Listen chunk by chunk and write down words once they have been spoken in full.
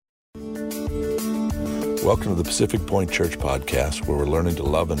Welcome to the Pacific Point Church podcast, where we're learning to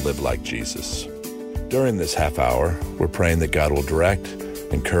love and live like Jesus. During this half hour, we're praying that God will direct,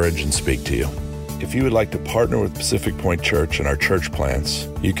 encourage, and speak to you. If you would like to partner with Pacific Point Church and our church plants,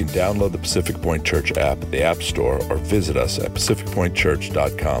 you can download the Pacific Point Church app at the App Store or visit us at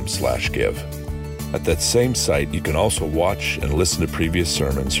pacificpointchurch.com/give. At that same site, you can also watch and listen to previous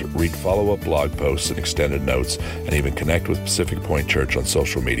sermons, read follow-up blog posts and extended notes, and even connect with Pacific Point Church on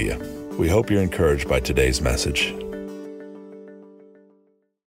social media. We hope you're encouraged by today's message.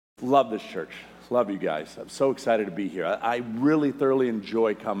 Love this church. Love you guys. I'm so excited to be here. I really thoroughly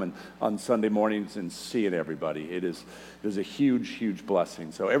enjoy coming on Sunday mornings and seeing everybody. It is a huge, huge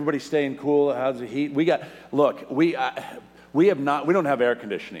blessing. So everybody staying cool. How's the heat? We don't have air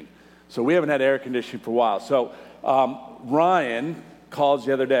conditioning. So we haven't had air conditioning for a while. So Ryan calls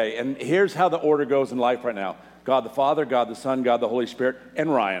the other day, and here's how the order goes in life right now. God the Father, God the Son, God the Holy Spirit,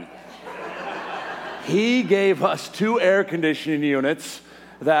 and Ryan. He gave us 2 air conditioning units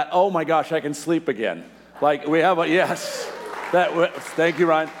that, oh my gosh, I can sleep again. Like we have thank you,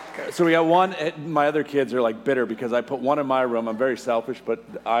 Ryan. So we got one. My other kids are like bitter because I put one in my room. I'm very selfish, but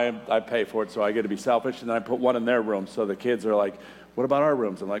I pay for it, so I get to be selfish. And then I put one in their room. So the kids are like, what about our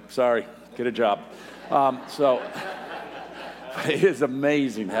rooms? I'm like, sorry, get a job. It is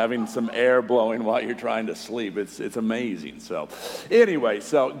amazing having some air blowing while you're trying to sleep. It's amazing. So anyway,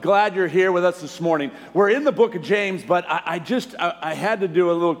 so glad you're here with us this morning. We're in the book of James, but I had to do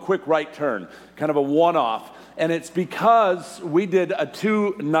a little quick right turn, kind of a one-off. And it's because we did a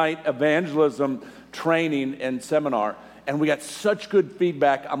 2-night evangelism training and seminar, and we got such good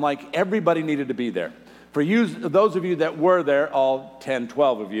feedback. I'm like, everybody needed to be there. For you, those of you that were there, all 10,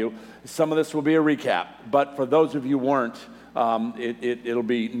 12 of you, some of this will be a recap. But for those of you who weren't, it'll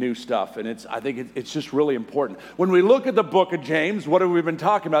be new stuff, and I think it's just really important. When we look at the book of James, what have we been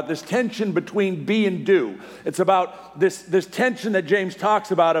talking about? This tension between be and do. It's about this tension that James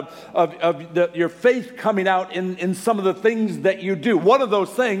talks about of your faith coming out in some of the things that you do. One of those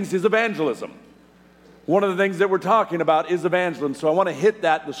things is evangelism. One of the things that we're talking about is evangelism, so I want to hit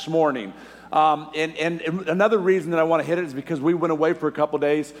that this morning. And another reason that I want to hit it is because we went away for a couple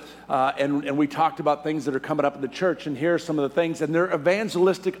days and we talked about things that are coming up in the church, and here are some of the things, and they're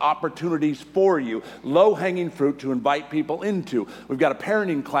evangelistic opportunities for you, low-hanging fruit to invite people into. We've got a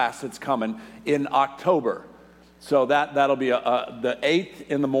parenting class that's coming in October. So that'll be the 8th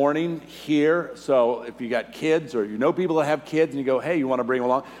in the morning here. So if you got kids or you know people that have kids and you go, hey, you want to bring them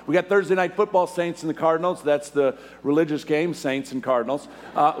along? We got Thursday night football, Saints and the Cardinals. That's the religious game, Saints and Cardinals.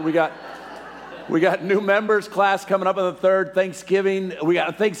 We got new members class coming up on the 3rd, Thanksgiving. We're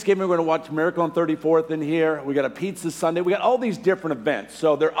going to watch Miracle on 34th in here. We got a pizza Sunday. We got all these different events.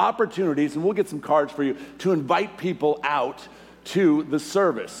 So there are opportunities, and we'll get some cards for you, to invite people out to the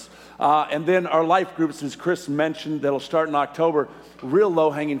service. And then our life groups, as Chris mentioned, that'll start in October, real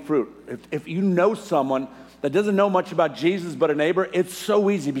low-hanging fruit. If you know someone that doesn't know much about Jesus but a neighbor, it's so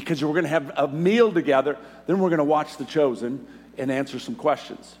easy because we're going to have a meal together. Then we're going to watch The Chosen and answer some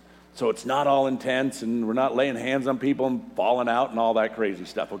questions. So it's not all intense, and we're not laying hands on people and falling out and all that crazy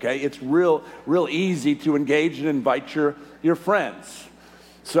stuff, okay? It's real easy to engage and invite your friends.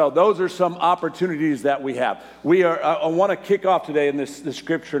 So those are some opportunities that we have. I want to kick off today in this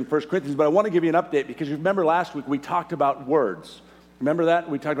scripture in 1 Corinthians, but I want to give you an update because you remember last week we talked about words. Remember that?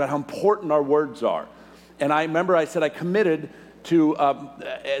 We talked about how important our words are. And I remember I said I committed to,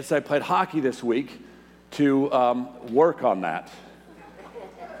 as I played hockey this week, to work on that.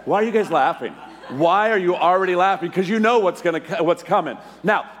 Why are you guys laughing? Why are you already laughing? Because you know what's coming.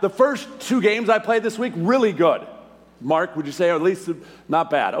 Now, the first 2 games I played this week, really good. Mark, would you say, or at least not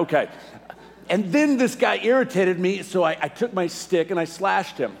bad? Okay. And then this guy irritated me, so I took my stick and I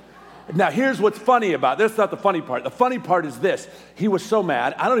slashed him. Now, here's what's funny about it. That's not the funny part. The funny part is this. He was so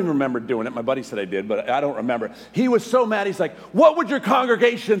mad. I don't even remember doing it. My buddy said I did, but I don't remember. He was so mad. He's like, what would your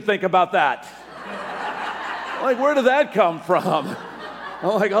congregation think about that? Like, where did that come from?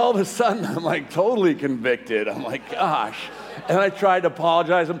 I'm like, all of a sudden, I'm like totally convicted. I'm like, gosh. And I tried to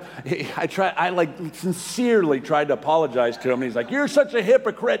apologize to him. I sincerely tried to apologize to him. And he's like, you're such a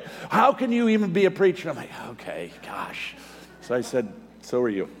hypocrite. How can you even be a preacher? I'm like, okay, gosh. So I said, so are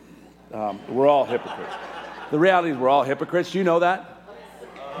you. We're all hypocrites. The reality is we're all hypocrites. Do you know that?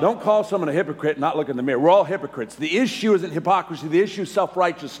 Don't call someone a hypocrite and not look in the mirror. We're all hypocrites. The issue isn't hypocrisy. The issue is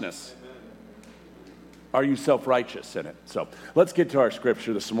self-righteousness. Are you self-righteous in it? So let's get to our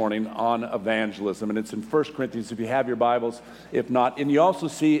scripture this morning on evangelism, and it's in 1 Corinthians if you have your Bibles. If not, and you also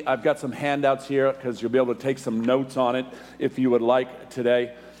see I've got some handouts here because you'll be able to take some notes on it if you would like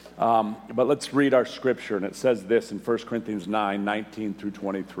today. But let's read our scripture, and it says this in 1 Corinthians 9:19 through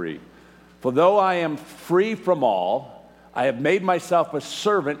 23. For though I am free from all, I have made myself a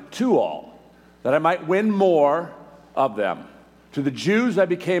servant to all, that I might win more of them. To the Jews I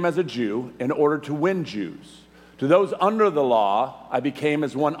became as a Jew in order to win Jews. To those under the law I became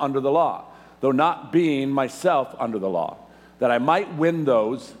as one under the law, though not being myself under the law, that I might win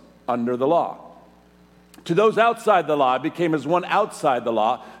those under the law. To those outside the law I became as one outside the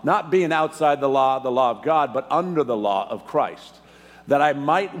law, not being outside the law of God, but under the law of Christ, that I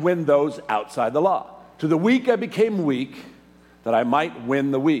might win those outside the law. To the weak I became weak, that I might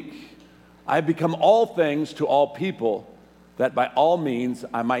win the weak. I have become all things to all people, that by all means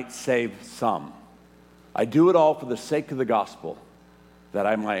I might save some. I do it all for the sake of the gospel, that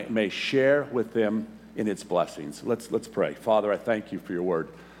I may share with them in its blessings. Let's pray. Father, I thank you for your word.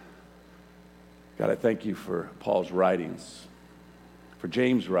 God, I thank you for Paul's writings, for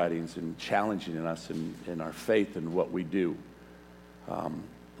James' writings, and challenging us in our faith and what we do.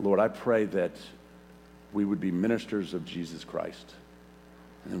 Lord, I pray that we would be ministers of Jesus Christ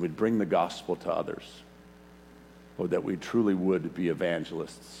and would bring the gospel to others. Lord, that we truly would be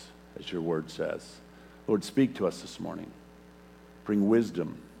evangelists, as your word says. Lord, speak to us this morning. Bring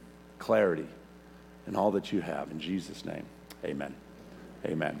wisdom, clarity, and all that you have. In Jesus' name, amen.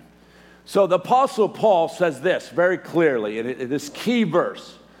 Amen. So the Apostle Paul says this very clearly in this key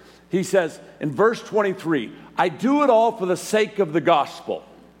verse. He says in verse 23, I do it all for the sake of the gospel.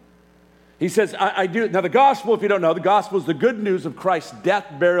 He says, I do. Now the gospel, if you don't know, the gospel is the good news of Christ's death,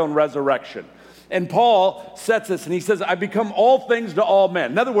 burial, and resurrection. And Paul sets this, and he says, I become all things to all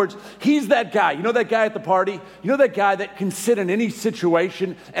men. In other words, he's that guy. You know that guy at the party? You know that guy that can sit in any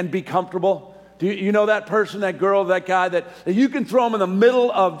situation and be comfortable? Do you know that person, that girl, that guy that you can throw them in the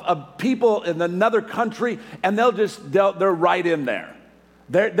middle of people in another country, and they're right in there.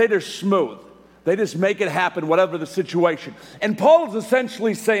 They're just smooth. They just make it happen, whatever the situation. And Paul is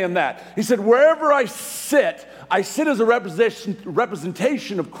essentially saying that. He said, wherever I sit as a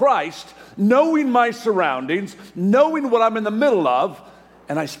representation of Christ, knowing my surroundings, knowing what I'm in the middle of,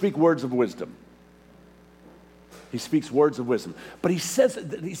 and I speak words of wisdom. He speaks words of wisdom. But he says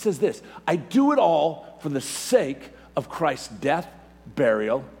this, I do it all for the sake of Christ's death,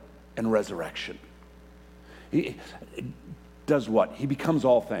 burial, and resurrection. He does what? He becomes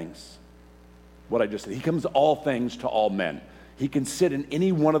all things. What I just said. He becomes all things to all men. He can sit in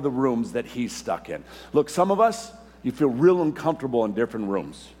any one of the rooms that he's stuck in. Look, some of us, you feel real uncomfortable in different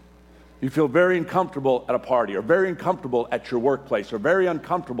rooms. You feel very uncomfortable at a party, or very uncomfortable at your workplace, or very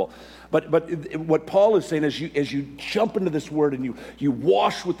uncomfortable. But what Paul is saying is, as you jump into this word and you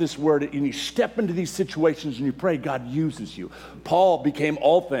wash with this word and you step into these situations and you pray, God uses you. Paul became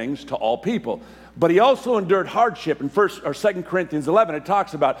all things to all people. But he also endured hardship. In 1 or 2 Corinthians 11, it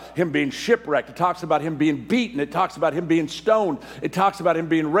talks about him being shipwrecked. It talks about him being beaten. It talks about him being stoned. It talks about him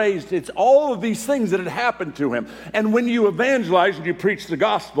being raised. It's all of these things that had happened to him. And when you evangelize and you preach the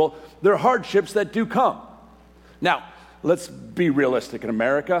gospel, there are hardships that do come. Now, let's be realistic. In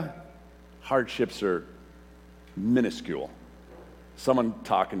America, hardships are minuscule. Someone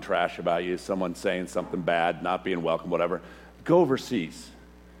talking trash about you, someone saying something bad, not being welcome, whatever. Go overseas,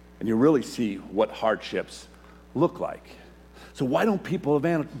 and you really see what hardships look like. So why don't people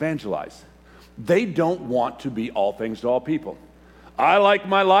evangelize? They don't want to be all things to all people. I like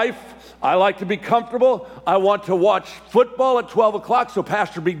my life. I like to be comfortable. I want to watch football at 12 o'clock so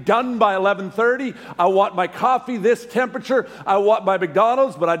Pastor be done by 11:30. I want my coffee this temperature. I want my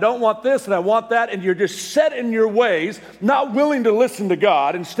McDonald's, but I don't want this and I want that. And you're just set in your ways, not willing to listen to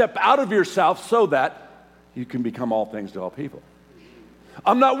God and step out of yourself so that you can become all things to all people.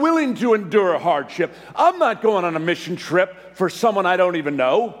 I'm not willing to endure a hardship. I'm not going on a mission trip for someone I don't even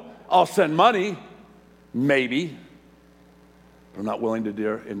know. I'll send money, maybe, but I'm not willing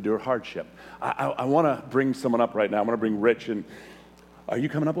to endure hardship. I want to bring someone up right now. I want to bring Rich in. Are you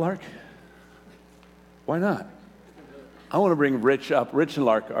coming up, Lark? Why not? I want to bring Rich up. Rich and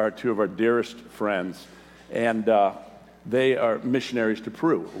Lark are two of our dearest friends, and they are missionaries to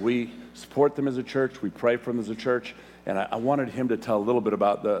Peru. We support them as a church. We pray for them as a church. And I wanted him to tell a little bit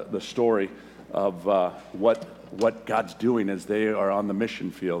about the story of what God's doing as they are on the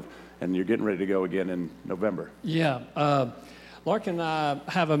mission field. And you're getting ready to go again in November. Yeah. Lark and I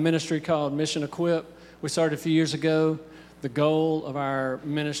have a ministry called Mission Equip. We started a few years ago. The goal of our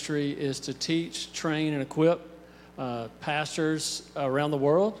ministry is to teach, train, and equip pastors around the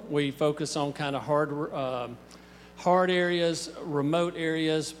world. We focus on kind of hard areas, remote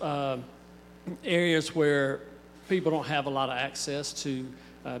areas, areas where people don't have a lot of access to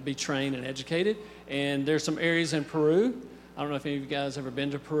be trained and educated. And there's some areas in Peru. I don't know if any of you guys ever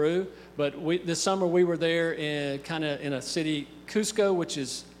been to Peru, but this summer we were there in a city, Cusco, which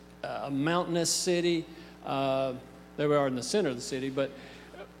is a mountainous city. There we are in the center of the city, but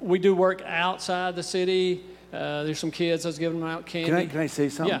we do work outside the city. There's some kids. I was giving them out candy. Can I say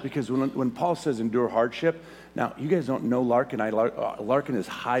something? Yeah. Because when Paul says endure hardship, now you guys don't know Larkin. Larkin is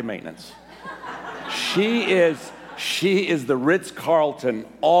high maintenance. She is the Ritz-Carlton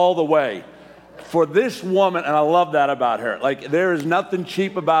all the way. For this woman, and I love that about her. Like, there is nothing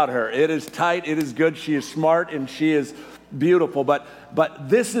cheap about her. It is tight, it is good, she is smart, and she is beautiful. But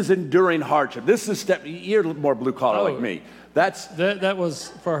this is enduring hardship. This is you're more blue collar like me. That was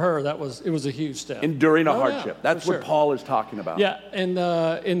for her. It was a huge step. Enduring a hardship. Yeah, That's what Paul is talking about. Yeah, and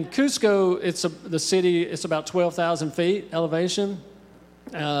in Cusco, the city. It's about 12,000 feet elevation.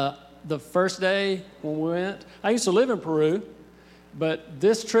 The first day when we went, I used to live in Peru, but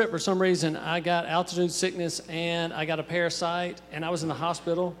this trip for some reason I got altitude sickness and I got a parasite, and I was in the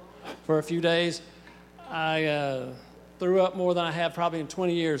hospital for a few days. I threw up more than I have probably in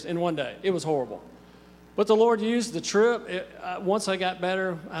 20 years in one day. It was horrible. But the Lord used the trip. Once I got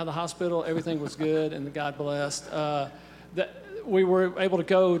better out of the hospital, everything was good, and God blessed. We were able to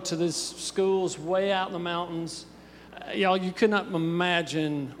go to these schools way out in the mountains. Y'all, you could not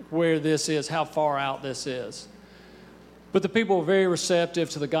imagine where this is, how far out this is. But the people were very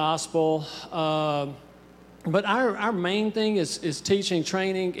receptive to the gospel. But our main thing is teaching,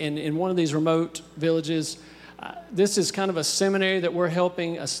 training in one of these remote villages. This is kind of a seminary that we're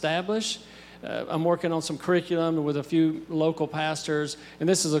helping establish. I'm working on some curriculum with a few local pastors, and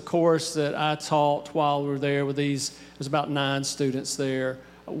this is a course that I taught while we were there with these. There's about 9 students there,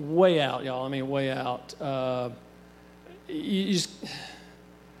 way out, y'all. I mean, way out. You just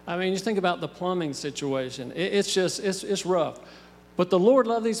think about the plumbing situation. It's rough, but the Lord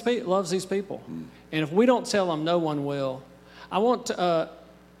loves these people, and if we don't tell them, no one will. I want to.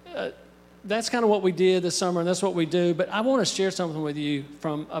 That's kind of what we did this summer, and that's what we do. But I want to share something with you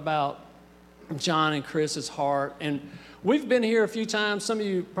about John and Chris's heart. And we've been here a few times. Some of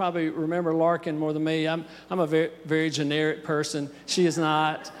you probably remember Larkin more than me. I'm a very, very generic person. She is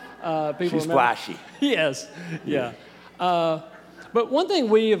not. She's flashy. Yes, yeah. But one thing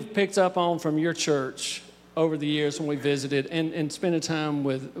we have picked up on from your church over the years when we visited and spending time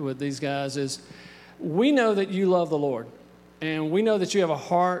with these guys is we know that you love the Lord, and we know that you have a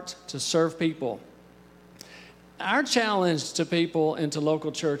heart to serve people. Our challenge to people and to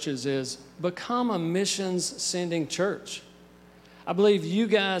local churches is become a missions-sending church. I believe you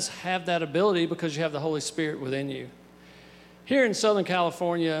guys have that ability because you have the Holy Spirit within you. Here in Southern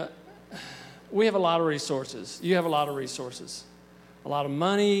California, we have a lot of resources. You have a lot of resources, a lot of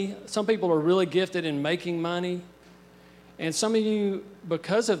money. Some people are really gifted in making money. And some of you,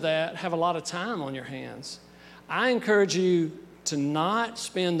 because of that, have a lot of time on your hands. I encourage you to not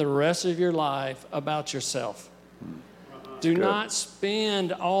spend the rest of your life about yourself. Do not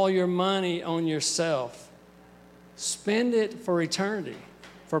spend all your money on yourself. Spend it for eternity,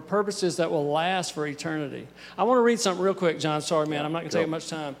 for purposes that will last for eternity. I want to read something real quick, John. Sorry, man. I'm not going to take much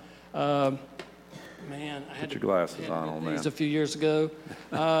time. I had your glasses on, old man. These a few years ago.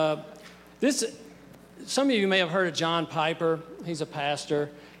 Some of you may have heard of John Piper. He's a pastor.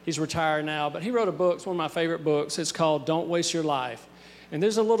 He's retired now, but he wrote a book. It's one of my favorite books. It's called Don't Waste Your Life. And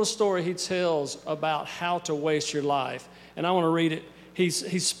there's a little story he tells about how to waste your life. And I want to read it. He's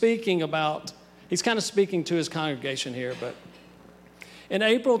kind of speaking to his congregation here. But in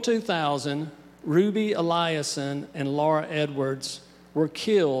April 2000, Ruby Eliason and Laura Edwards were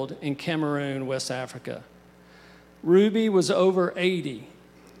killed in Cameroon, West Africa. Ruby was over 80,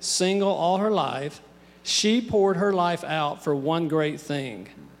 single all her life. She poured her life out for one great thing,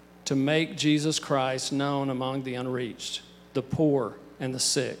 to make Jesus Christ known among the unreached, the poor, and the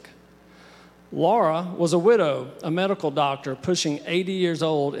sick. Laura was a widow, a medical doctor, pushing 80 years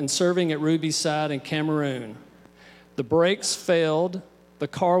old and serving at Ruby's side in Cameroon. The brakes failed, the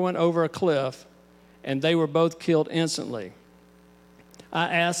car went over a cliff, and they were both killed instantly.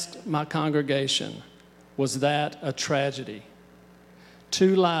 I asked my congregation, was that a tragedy?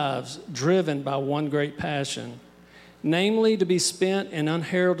 2 lives driven by one great passion, namely to be spent in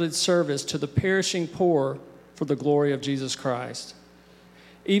unheralded service to the perishing poor for the glory of Jesus Christ.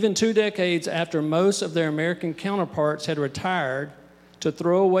 Even 2 decades after most of their American counterparts had retired to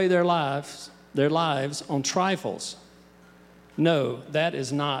throw away their lives on trifles. No, that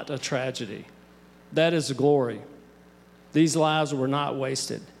is not a tragedy. That is glory. These lives were not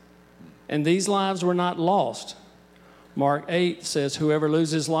wasted, and these lives were not lost. Mark 8 says, whoever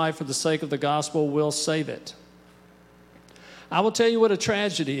loses life for the sake of the gospel will save it. I will tell you what a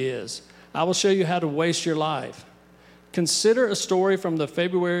tragedy is. I will show you how to waste your life. Consider a story from the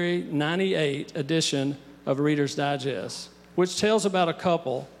February 98 edition of Reader's Digest, which tells about a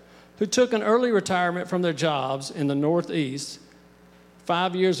couple who took an early retirement from their jobs in the Northeast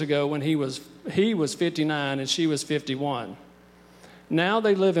 5 years ago when he was 59 and she was 51. Now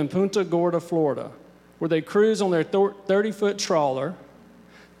they live in Punta Gorda, Florida, where they cruise on their 30-foot trawler,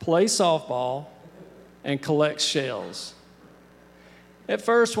 play softball, and collect shells. At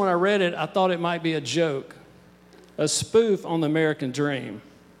first, when I read it, I thought it might be a joke, a spoof on the American dream,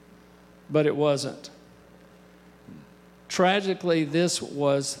 but it wasn't. Tragically, this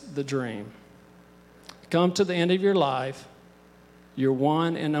was the dream. Come to the end of your life, your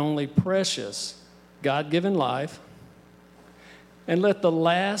one and only precious God-given life, and let the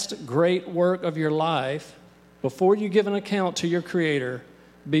last great work of your life, before you give an account to your Creator,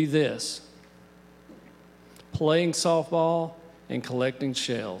 be this: playing softball and collecting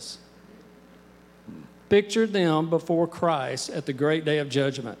shells. Picture them before Christ at the great day of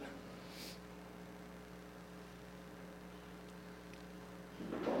judgment.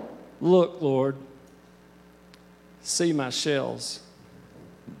 Look, Lord, see my shells.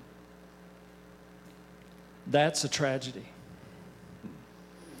 That's a tragedy.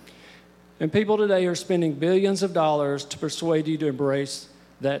 And people today are spending billions of dollars to persuade you to embrace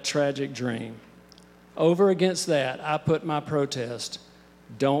that tragic dream. Over against that, I put my protest.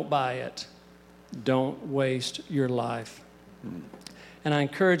 Don't buy it. Don't waste your life. And I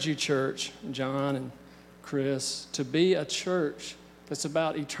encourage you, church, John and Chris, to be a church that's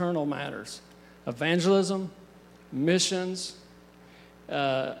about eternal matters. Evangelism, missions.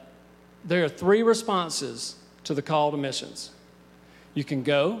 There are 3 responses to the call to missions. You can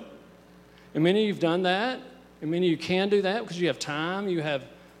go, and many of you have done that, and many of you can do that because you have time, you have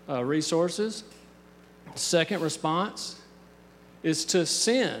resources. Second response is to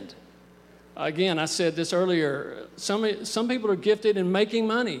send. Again, I said this earlier, some people are gifted in making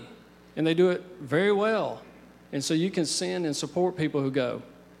money, and they do it very well. And so you can send and support people who go.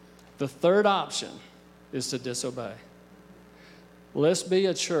 The third option is to disobey. Let's be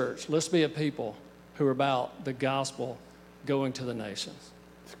a church, let's be a people who are about the gospel going to the nations.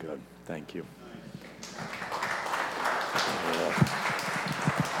 That's good. Thank you.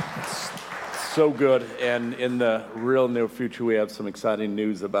 So good. And in the real near future, we have some exciting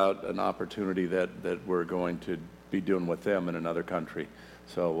news about an opportunity that we're going to be doing with them in another country.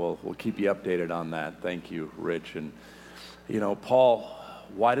 So we'll keep you updated on that. Thank you, Rich. And, Paul,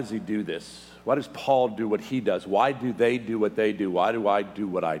 why does he do this? Why does Paul do what he does? Why do they do what they do? Why do I do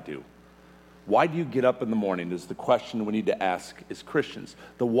what I do? Why do you get up in the morning is the question we need to ask as Christians.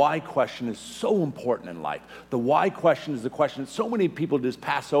 The why question is so important in life. The why question is the question that so many people just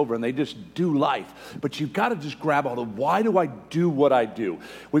pass over and they just do life. But you've got to just grab all the why do I do what I do?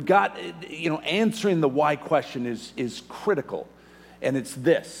 We've got, answering the why question is critical. And it's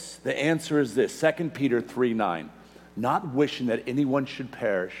this. The answer is this. 2 Peter 3:9. Not wishing that anyone should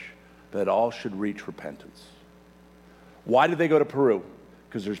perish, but that all should reach repentance. Why did they go to Peru?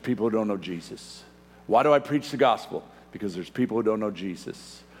 Because there's people who don't know Jesus. Why do I preach the gospel? Because there's people who don't know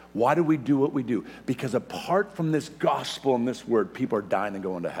Jesus. Why do we do what we do? Because apart from this gospel and this word, people are dying and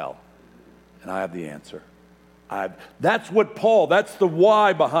going to hell. And I have the answer. That's the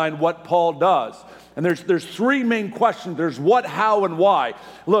why behind what Paul does. And there's 3 main questions. There's what, how, and why.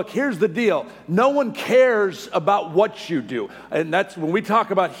 Look, here's the deal. No one cares about what you do. And that's when we talk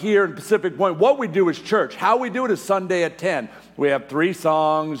about here in Pacific Point, what we do is church. How we do it is Sunday at 10. We have 3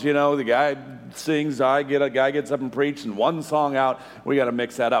 songs, the guy sings, a guy gets up and preaches, and 1 song out. We got to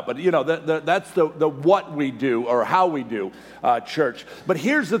mix that up. But, that's the what we do or how we do church. But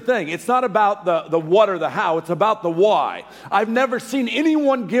here's the thing. It's not about the what or the how. It's about the why. I've never seen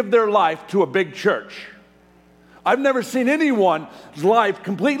anyone give their life to a big church. I've never seen anyone's life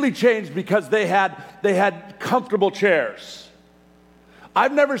completely changed because they had comfortable chairs.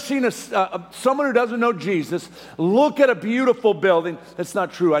 I've never seen someone who doesn't know Jesus look at a beautiful building. That's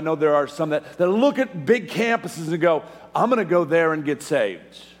not true. I know there are some that look at big campuses and go, I'm going to go there and get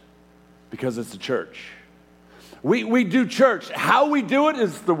saved because it's a church. We do church. How we do it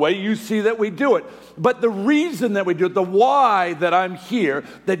is the way you see that we do it. But the reason that we do it, the why that I'm here,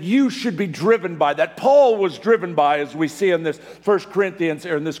 that you should be driven by, that Paul was driven by, as we see in this 1 Corinthians,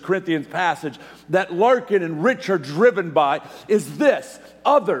 or in this Corinthians passage, that Larkin and Rich are driven by, is this: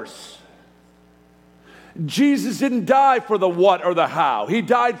 others. Jesus didn't die for the what or the how. He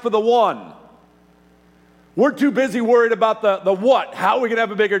died for the one. We're too busy worried about the what. How are we going to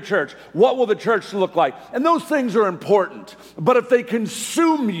have a bigger church? What will the church look like? And those things are important. But if they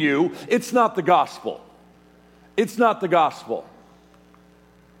consume you, it's not the gospel. It's not the gospel.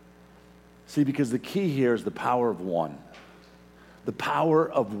 See, because the key here is the power of one. The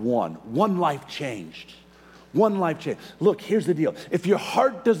power of one. One life changed. One life change. Look, here's the deal. If your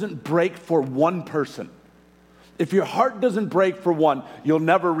heart doesn't break for one person, if your heart doesn't break for one, you'll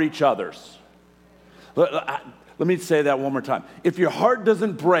never reach others. Let me say that one more time. If your heart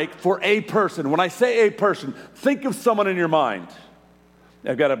doesn't break for a person, when I say a person, think of someone in your mind.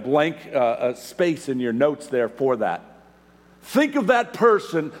 I've got a blank space in your notes there for that. Think of that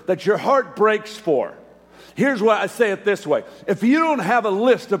person that your heart breaks for. Here's why I say it this way. If you don't have a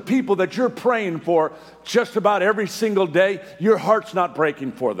list of people that you're praying for just about every single day, your heart's not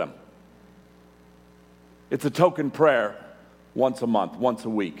breaking for them. It's a token prayer once a month, once a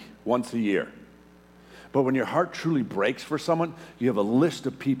week, once a year. But when your heart truly breaks for someone, you have a list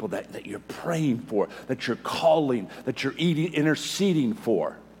of people that you're praying for, that you're calling, that you're interceding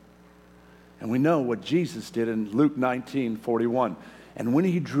for. And we know what Jesus did in Luke 19:41. And when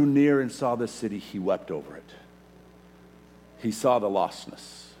he drew near and saw the city, he wept over it. He saw the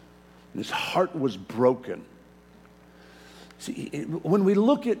lostness. And his heart was broken. See, when we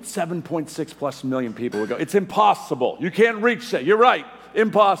look at 7.6 plus million people, we go, it's impossible. You can't reach that. You're right.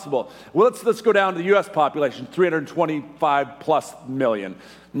 Impossible. Well, let's go down to the U.S. population, 325 plus million.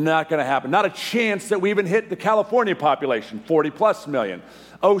 Not going to happen. Not a chance that we even hit the California population, 40 plus million.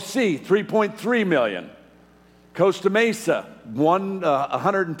 OC, 3.3 million. Costa Mesa,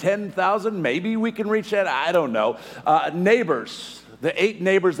 110,000. Maybe we can reach that. I don't know. Neighbors, the 8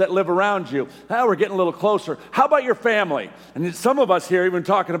 neighbors that live around you. Now we're getting a little closer. How about your family? And some of us here even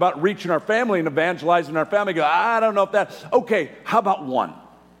talking about reaching our family and evangelizing our family. Go, I don't know if that. Okay, how about one?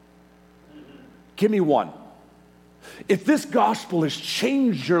 Give me one. If this gospel has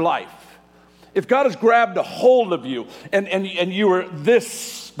changed your life, if God has grabbed a hold of you and you were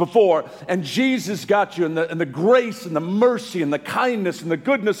this before, and Jesus got you, and the grace and the mercy and the kindness and the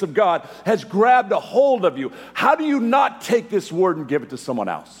goodness of God has grabbed a hold of you, how do you not take this word and give it to someone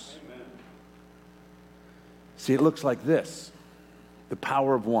else? Amen. See, it looks like this. The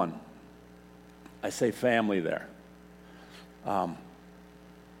power of one. I say family there.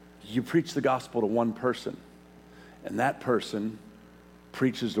 You preach the gospel to one person, and that person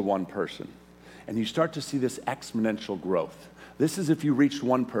preaches to one person. And you start to see this exponential growth. This is if you reached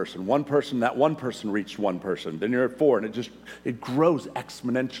one person, that one person reached one person, then you're at 4, and it grows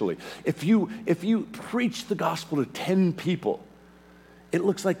exponentially. If you preach the gospel to 10 people, it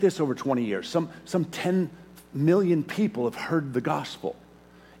looks like this over 20 years. Some 10 million people have heard the gospel.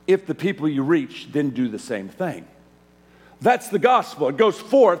 If the people you reach then do the same thing. That's the gospel. It goes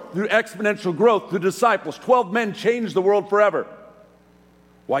forth through exponential growth through disciples. 12 men changed the world forever.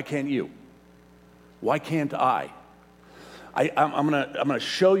 Why can't you? Why can't I? I'm gonna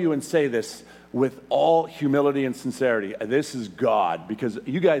show you and say this with all humility and sincerity. This is God, because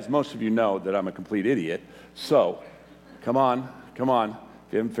you guys, most of you know that I'm a complete idiot. So, come on. If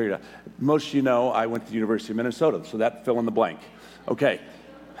you haven't figured it out. Most of you know I went to the University of Minnesota, so that fill in the blank. Okay.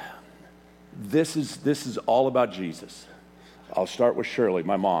 This is all about Jesus. I'll start with Shirley,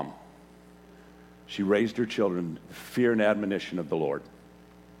 my mom. She raised her children in fear and admonition of the Lord.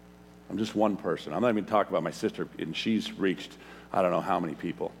 I'm just one person. I'm not even talking about my sister, and she's reached I don't know how many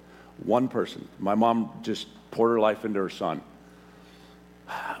people. One person. My mom just poured her life into her son.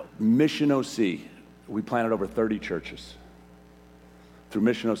 Mission OC, we planted over 30 churches. Through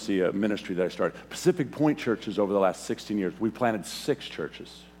Mission OC, a ministry that I started. Pacific Point churches over the last 16 years, we planted 6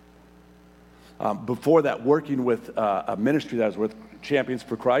 churches. Before that, working with a ministry that I was with, Champions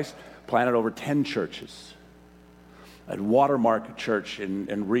for Christ, planted over 10 churches. At Watermark Church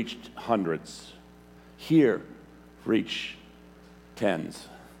and reached hundreds. Here, reach tens.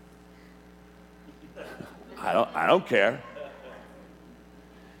 I don't care.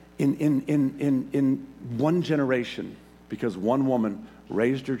 In one generation, because one woman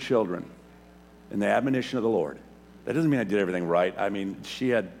raised her children in the admonition of the Lord. That doesn't mean I did everything right. I mean, she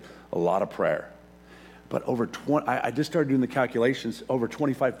had a lot of prayer. But I just started doing the calculations. Over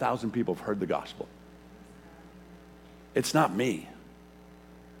 25,000 people have heard the gospel. It's not me.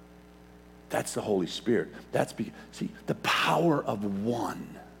 That's the Holy Spirit. See, the power of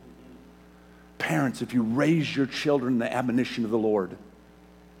one. Parents, if you raise your children in the admonition of the Lord,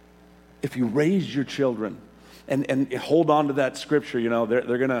 if you raise your children and hold on to that scripture, you know,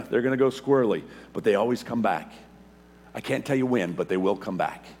 they're gonna go squirrely, but they always come back. I can't tell you when, but they will come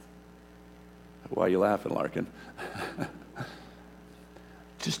back. Why are you laughing, Larkin?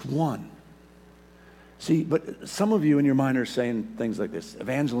 Just one. See, but some of you in your mind are saying things like this.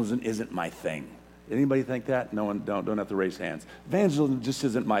 Evangelism isn't my thing. Anybody think that? No one, don't have to raise hands. Evangelism just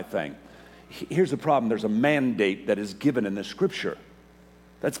isn't my thing. Here's the problem. There's a mandate that is given in the scripture.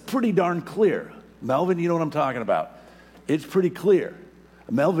 That's pretty darn clear. Melvin, you know what I'm talking about. It's pretty clear.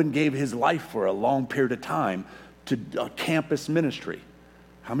 Melvin gave his life for a long period of time to campus ministry.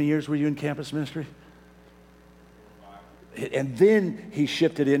 How many years were you in campus ministry? And then he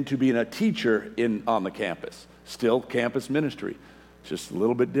shifted into being a teacher on the campus. Still campus ministry, just a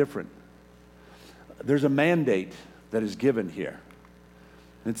little bit different. There's a mandate that is given here.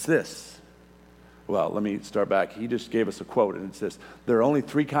 It's this. Well, let me start back. He just gave us a quote, and it's this. There are only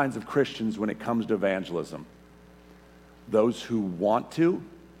three kinds of Christians when it comes to evangelism. Those who want to,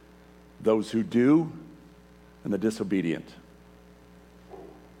 those who do, and the disobedient.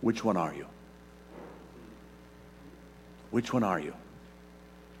 Which one are you? Which one are you?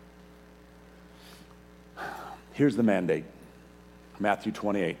 Here's the mandate. Matthew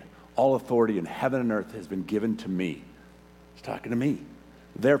 28. All authority in heaven and earth has been given to me. He's talking to me.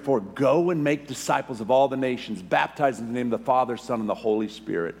 Therefore, go and make disciples of all the nations, baptizing in the name of the Father, Son, and the Holy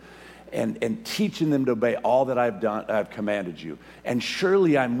Spirit, and teaching them to obey all that I've commanded you. And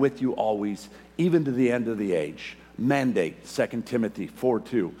surely I'm with you always, even to the end of the age. Mandate, 2 Timothy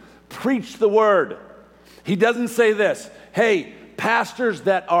 4:2. Preach the word. He doesn't say this. Hey, pastors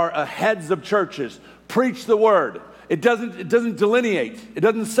that are heads of churches, preach the word. It doesn't delineate. It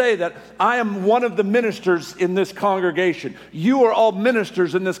doesn't say that I am one of the ministers in this congregation. You are all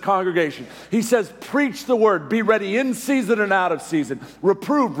ministers in this congregation. He says, preach the word. Be ready in season and out of season.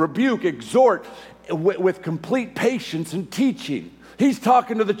 Reprove, rebuke, exhort with complete patience and teaching. He's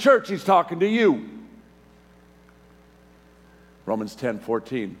talking to the church. He's talking to you. Romans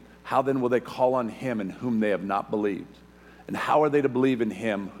 10:14. How then will they call on him in whom they have not believed? And how are they to believe in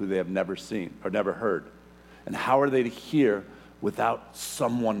him who they have never seen or never heard? And how are they to hear without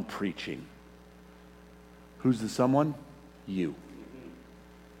someone preaching? Who's the someone? You.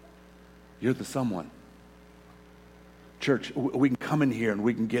 You're the someone. Church, we can come in here and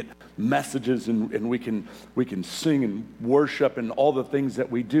we can get messages and we can sing and worship and all the things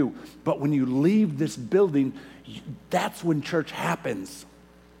that we do. But when you leave this building, that's when church happens.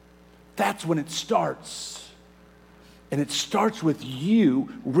 That's when it starts. And it starts with you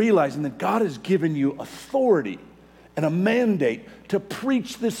realizing that God has given you authority and a mandate to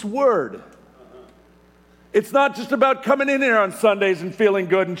preach this word. It's not just about coming in here on Sundays and feeling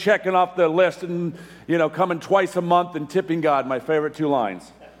good and checking off the list and, coming twice a month and tipping God, my favorite two lines.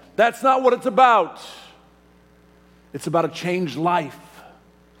 That's not what it's about. It's about a changed life.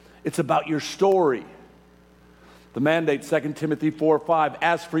 It's about your story. The mandate, 2 Timothy 4:5,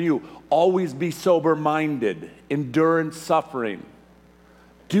 as for you, always be sober-minded, endure suffering.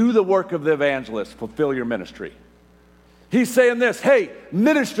 Do the work of the evangelist, fulfill your ministry. He's saying this, hey,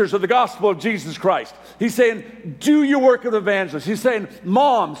 ministers of the gospel of Jesus Christ. He's saying, do your work of the evangelist. He's saying,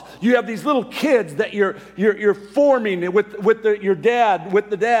 moms, you have these little kids that you're forming with your dad, with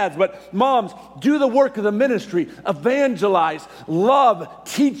the dads. But moms, do the work of the ministry. Evangelize, love,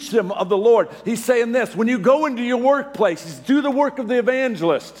 teach them of the Lord. He's saying this, when you go into your workplaces, do the work of the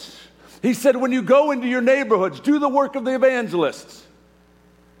evangelists. He said, when you go into your neighborhoods, do the work of the evangelists.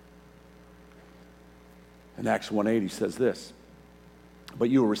 In Acts 1:8, he says this, but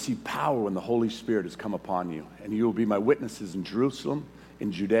you will receive power when the Holy Spirit has come upon you, and you will be my witnesses in Jerusalem,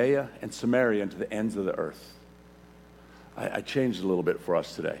 in Judea, and Samaria, and to the ends of the earth. I changed a little bit for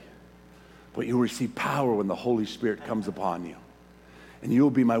us today. But you will receive power when the Holy Spirit comes upon you, and you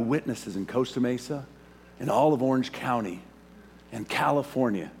will be my witnesses in Costa Mesa, and all of Orange County, and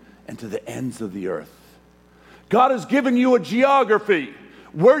California, and to the ends of the earth. God has given you a geography.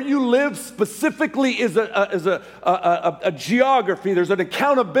 Where you live specifically is a geography. There's an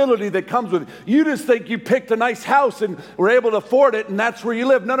accountability that comes with it. You just think you picked a nice house and were able to afford it, and that's where you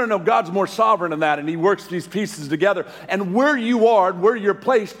live. No. God's more sovereign than that, and he works these pieces together. And where you are, where you're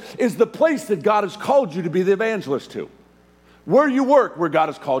placed, is the place that God has called you to be the evangelist to. Where you work, where God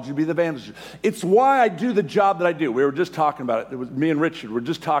has called you to be the evangelist. It's why I do the job that I do. We were just talking about it. It was me and Richard were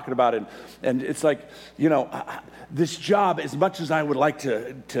just talking about it. And it's like, this job, as much as I would like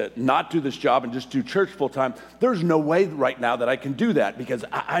to not do this job and just do church full time, there's no way right now that I can do that because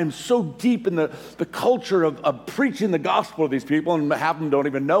I'm so deep in the culture of preaching the gospel to these people, and half of them don't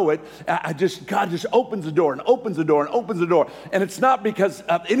even know it. God just opens the door and opens the door and opens the door. And it's not because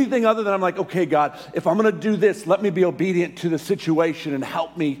of anything other than I'm like, okay, God, if I'm going to do this, let me be obedient to the situation and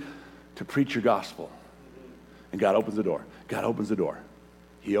help me to preach your gospel. And God opens the door. God opens the door.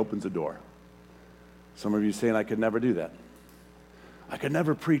 He opens the door. Some of you saying, I could never do that. I could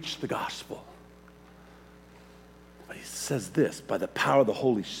never preach the gospel. But he says this, by the power of the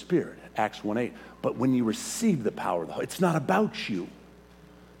Holy Spirit, Acts 1:8. But when you receive the power of the Holy Spirit, it's not about you.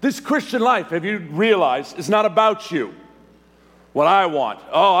 This Christian life, have you realized, is not about you. What I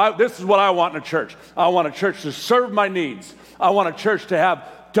want. This is what I want in a church. I want a church to serve my needs. I want a church to have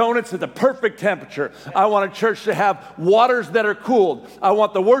donuts at the perfect temperature. I want a church to have waters that are cooled. I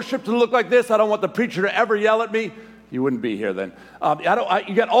want the worship to look like this. I don't want the preacher to ever yell at me. You wouldn't be here then.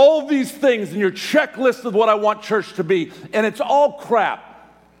 You got all these things in your checklist of what I want church to be, and it's all crap.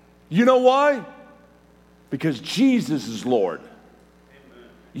 You know why? Because Jesus is Lord. Amen.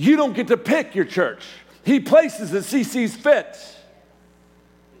 You don't get to pick your church. He places as he sees fit.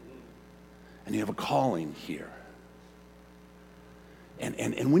 And you have a calling here.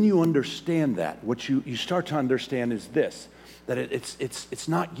 And when you understand that, what you start to understand is this, that it's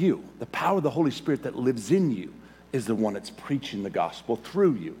not you. The power of the Holy Spirit that lives in you is the one that's preaching the gospel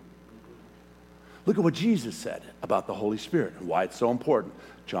through you. Look at what Jesus said about the Holy Spirit and why it's so important.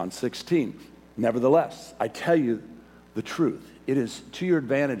 John 16, nevertheless, I tell you the truth. It is to your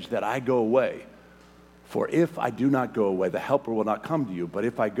advantage that I go away. For if I do not go away, the Helper will not come to you. But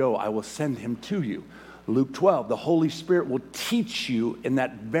if I go, I will send him to you. Luke 12, the Holy Spirit will teach you in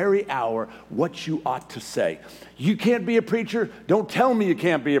that very hour what you ought to say. You can't be a preacher. Don't tell me you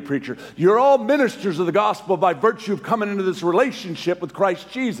can't be a preacher. You're all ministers of the gospel by virtue of coming into this relationship with Christ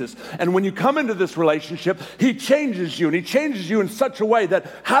Jesus. And when you come into this relationship, he changes you, and he changes you in such a way that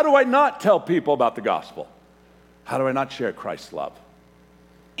how do I not tell people about the gospel? How do I not share Christ's love?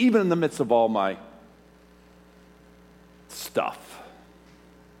 Even in the midst of all my stuff.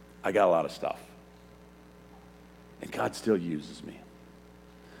 I got a lot of stuff. And God still uses me.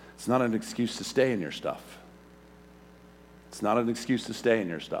 It's not an excuse to stay in your stuff. It's not an excuse to stay in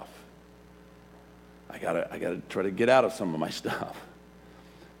your stuff. I gotta try to get out of some of my stuff.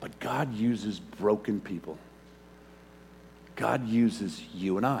 But God uses broken people. God uses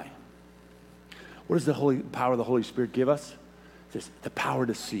you and I. What does the power of the Holy Spirit give us? It's the power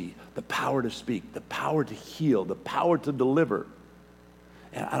to see, the power to speak, the power to heal, the power to deliver.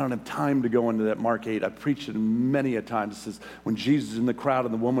 And I don't have time to go into that Mark 8. I've preached it many a time. It says, when Jesus is in the crowd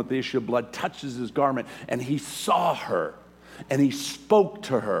and the woman with the issue of blood touches his garment, and he saw her, and he spoke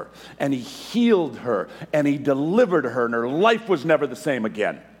to her, and he healed her, and he delivered her, and her life was never the same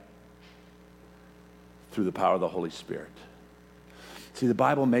again. Through the power of the Holy Spirit. See, the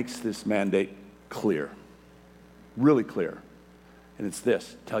Bible makes this mandate clear, really clear. And it's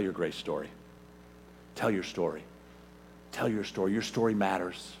this: tell your grace story. Tell your story. Tell your story. Your story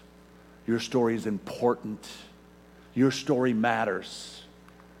matters. Your story is important. Your story matters.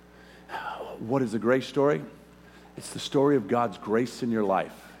 What is a grace story? It's the story of God's grace in your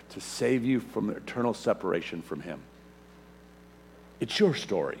life to save you from eternal separation from him. It's your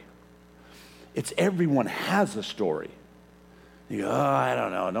story. It's everyone has a story. You go, I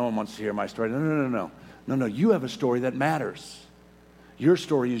don't know. No one wants to hear my story. No. You have a story that matters. Your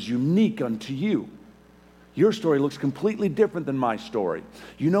story is unique unto you. Your story looks completely different than my story.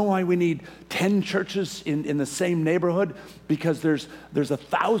 You know why we need 10 churches in the same neighborhood? Because there's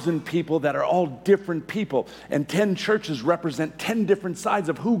 1,000 people that are all different people. And 10 churches represent 10 different sides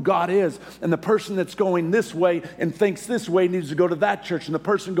of who God is. And the person that's going this way and thinks this way needs to go to that church. And the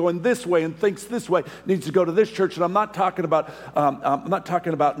person going this way and thinks this way needs to go to this church. And I'm not talking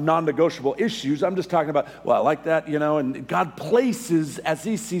about non-negotiable issues. I'm just talking about, well, I like that, and God places as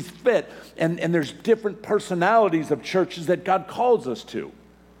he sees fit. And there's different personalities of churches that God calls us to.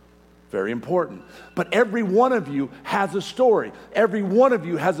 Very important. But every one of you has a story. Every one of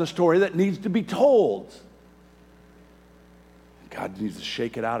you has a story that needs to be told. God needs to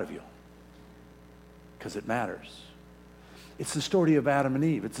shake it out of you because it matters. It's the story of Adam and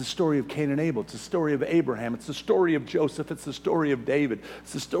Eve. It's the story of Cain and Abel. It's the story of Abraham. It's the story of Joseph. It's the story of David.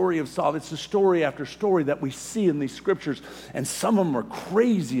 It's the story of Saul. It's the story after story that we see in these scriptures. And some of them are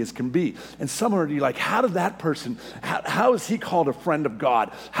crazy as can be. And some are like, how did that person, how is he called a friend of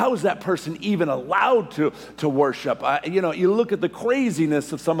God? How is that person even allowed to worship? You look at the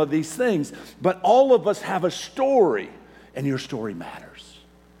craziness of some of these things, but all of us have a story, and your story matters.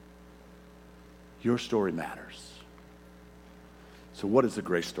 Your story matters. So what is the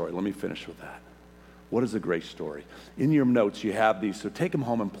grace story? Let me finish with that. What is the grace story? In your notes, you have these, so take them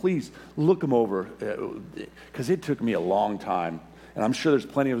home and please look them over, because it took me a long time, and I'm sure there's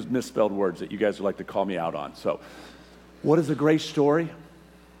plenty of misspelled words that you guys would like to call me out on. So what is a grace story?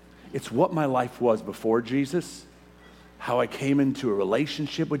 It's what my life was before Jesus, how I came into a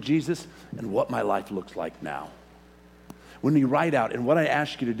relationship with Jesus, and what my life looks like now. When you write out, and what I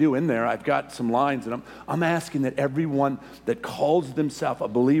ask you to do in there, I've got some lines, and I'm asking that everyone that calls themselves a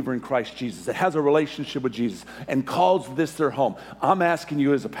believer in Christ Jesus, that has a relationship with Jesus, and calls this their home, I'm asking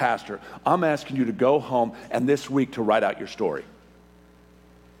you as a pastor, I'm asking you to go home and this week to write out your story.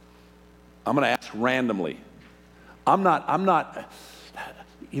 I'm going to ask randomly. I'm not,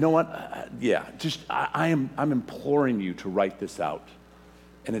 you know what? Yeah, just, I'm imploring you to write this out.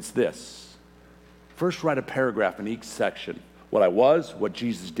 And it's this. First, write a paragraph in each section. What I was, what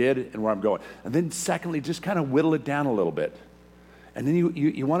Jesus did, and where I'm going. And then secondly, just kind of whittle it down a little bit. And then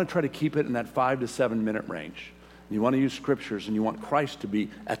you want to try to keep it in that 5 to 7 minute range. You want to use scriptures, and you want Christ to be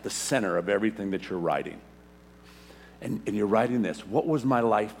at the center of everything that you're writing. And you're writing this. What was my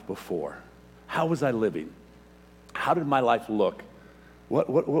life before? How was I living? How did my life look? What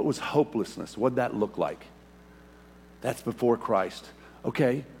was hopelessness? What did that look like? That's before Christ.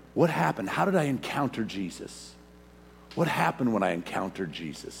 Okay, what happened? How did I encounter Jesus? What happened when I encountered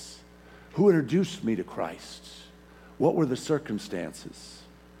Jesus? Who introduced me to Christ? What were the circumstances?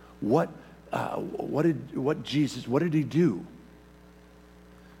 What did he do?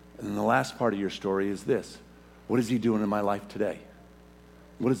 And then the last part of your story is this. What is he doing in my life today?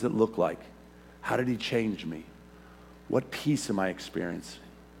 What does it look like? How did he change me? What peace am I experiencing?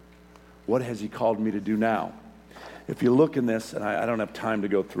 What has he called me to do now? If you look in this, and I don't have time to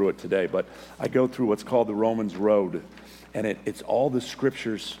go through it today, but I go through what's called the Romans Road, and it's all the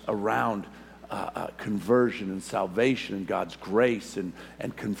scriptures around conversion and salvation and God's grace and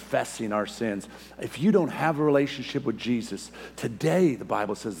confessing our sins. If you don't have a relationship with Jesus, today, the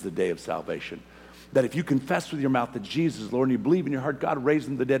Bible says, is the day of salvation. That if you confess with your mouth that Jesus is Lord and you believe in your heart God raised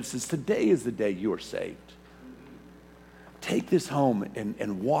him from the dead, it says today is the day you are saved. Take this home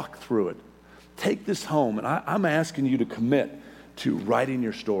and walk through it. Take this home, and I'm asking you to commit to writing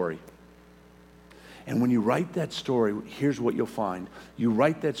your story. And when you write that story, here's what you'll find. You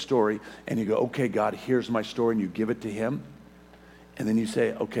write that story, and you go, okay, God, here's my story, and you give it to him. And then you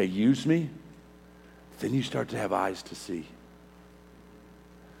say, okay, use me. Then you start to have eyes to see.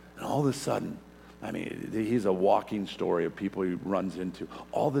 And all of a sudden, I mean, he's a walking story of people he runs into.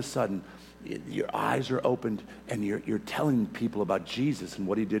 All of a sudden, your eyes are opened, and you're telling people about Jesus and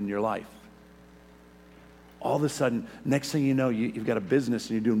what he did in your life. All of a sudden, next thing you know, you've got a business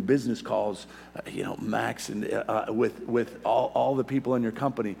and you're doing business calls, Max, and with all the people in your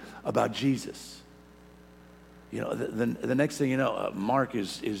company about Jesus. The next thing you know, Mark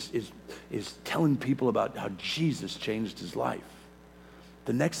is telling people about how Jesus changed his life.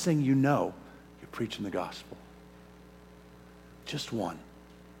 The next thing you know, you're preaching the gospel. Just one.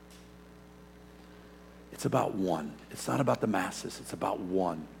 It's about one. It's not about the masses. It's about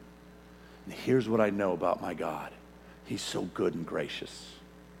one. And here's what I know about my God. He's so good and gracious.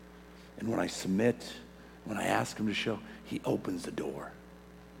 And when I submit, when I ask him to show, he opens the door.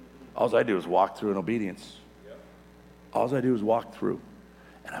 All I do is walk through in obedience. All I do is walk through.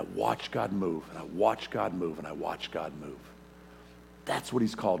 And I watch God move, and I watch God move, and I watch God move. That's what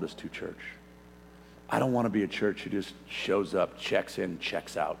he's called us to, church. I don't want to be a church who just shows up, checks in,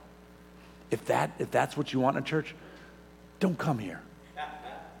 checks out. If that's what you want in a church, don't come here.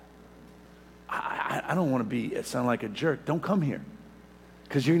 I don't want to sound like a jerk. Don't come here,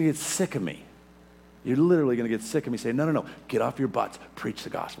 because you're going to get sick of me. You're literally going to get sick of me saying, no, get off your butts, preach the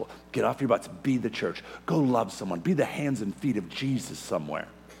gospel. Get off your butts, be the church. Go love someone. Be the hands and feet of Jesus somewhere.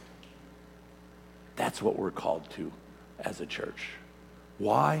 That's what we're called to as a church.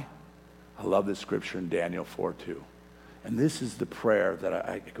 Why? I love this scripture in Daniel 4:2. And this is the prayer that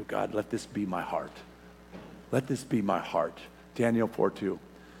I go, God, let this be my heart. Let this be my heart. Daniel 4:2.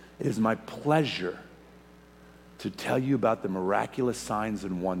 It is my pleasure to tell you about the miraculous signs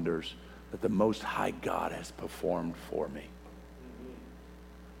and wonders that the Most High God has performed for me.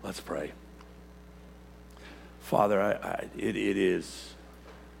 Let's pray. Father, it is,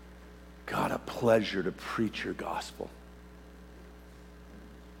 God, a pleasure to preach your gospel.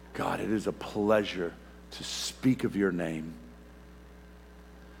 God, it is a pleasure to speak of your name.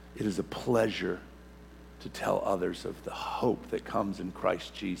 It is a pleasure to tell others of the hope that comes in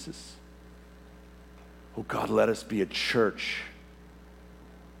Christ Jesus. Oh God, let us be a church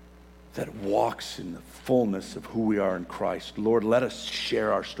that walks in the fullness of who we are in Christ. Lord, let us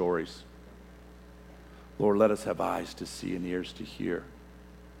share our stories. Lord, let us have eyes to see and ears to hear.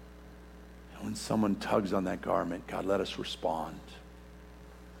 And when someone tugs on that garment, God, let us respond.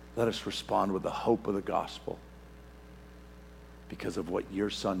 Let us respond with the hope of the gospel because of what your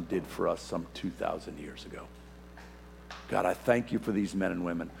son did for us some 2,000 years ago. God, I thank you for these men and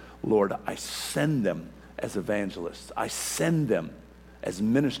women. Lord, I send them as evangelists. I send them as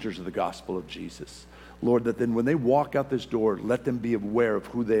ministers of the gospel of Jesus. Lord, that then when they walk out this door, let them be aware of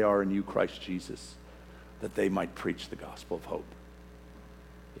who they are in you, Christ Jesus, that they might preach the gospel of hope.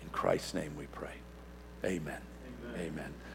 In Christ's name we pray. Amen. Amen. Amen.